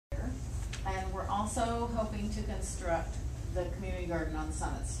also hoping to construct the community garden on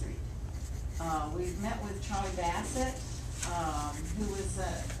Summit Street. We've met with Charlie Bassett, who was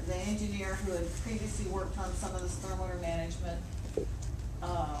the engineer who had previously worked on some of the stormwater management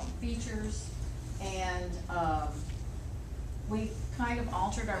features, and we kind of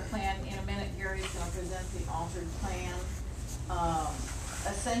altered our plan. In a minute, Gary's going to present the altered plan.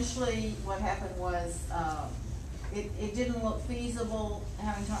 Essentially, what happened was it didn't look feasible,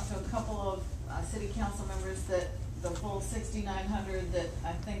 having talked to a couple of city council members, that the full 6,900 that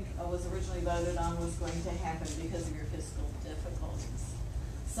I think was originally voted on was going to happen because of your fiscal difficulties.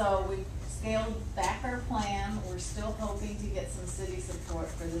 So we scaled back our plan. We're still hoping to get some city support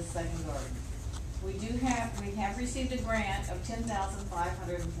for this second garden. We have received a grant of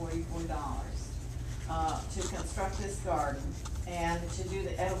 $10,544 to construct this garden and to do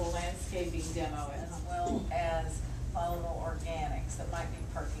the edible landscaping demo, as well as volatile organics that might be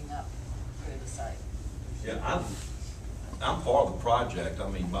perking up through the site. Yeah, I'm part of the project. I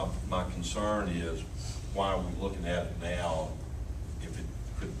mean, my concern is, why are we looking at it now if it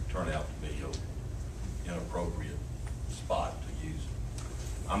could turn out to be an inappropriate spot to use it?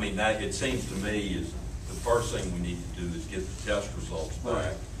 I mean, that, it seems to me, is the first thing we need to do is get the test results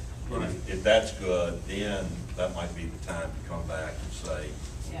back. Right. And if that's good, then that might be the time to come back and say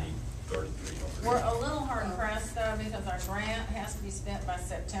we need 3,300. We're a little hard pressed though, because our grant has to be spent by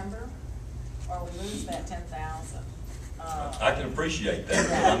September, or we lose that 10,000. I can appreciate that,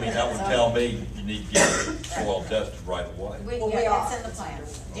 but I mean, that would tell me you need to get the soil tested right away. It's in the plan.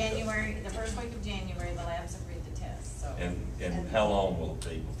 January, the first week of January, the labs agreed to test. So. And how long will it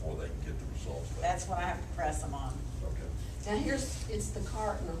be before they can get the results back? That's what I have to press them on. Okay. Now it's the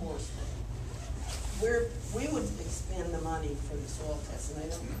cart and the horse thing. We would expend the money for the soil test, and they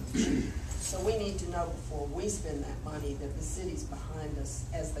don't. So we need to know before we spend that money that the city's behind us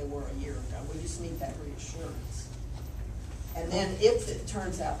as they were a year ago. We just need that reassurance. And then if it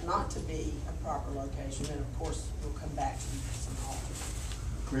turns out not to be a proper location, then of course we'll come back to some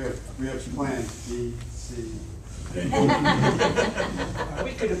alternate. We have some plans, B, C.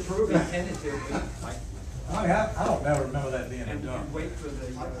 We could approve it tentatively. I don't never remember that being a And dump. wait for the.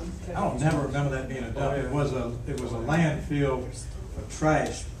 I don't never remember that being a dump. It was a landfill for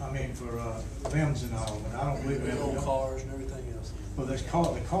trash. I mean, for limbs and all. But I don't believe we ever Old dumped. cars and everything else. Well, the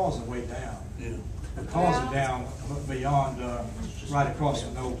cars are way down. Yeah. The cars are down beyond, right across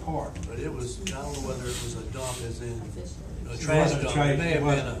from the old park. But it was, I don't know whether it was a dump as in a It trash wasn't a dump. trash, It may it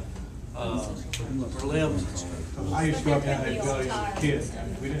have been for limbs and stuff. I used to go up down that gully as a kid,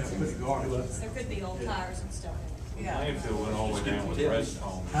 and we didn't have to put the garbage in. There could be old tires and stuff. Yeah. Landfill went all the way down with the rest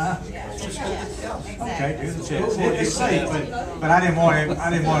home. Huh? Yeah. Okay, do the test. It's safe, but I didn't want it to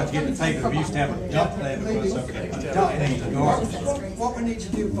get the tape. We used to have a dump there because a dump needs garbage. What we need to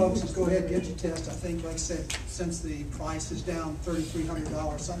do, folks, is go ahead and get your test. I think, like I said, since the price is down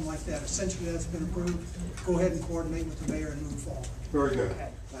 $3,300, something like that, essentially that's been approved. Go ahead and coordinate with the mayor and move forward. Very good.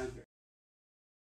 Okay. Thank you.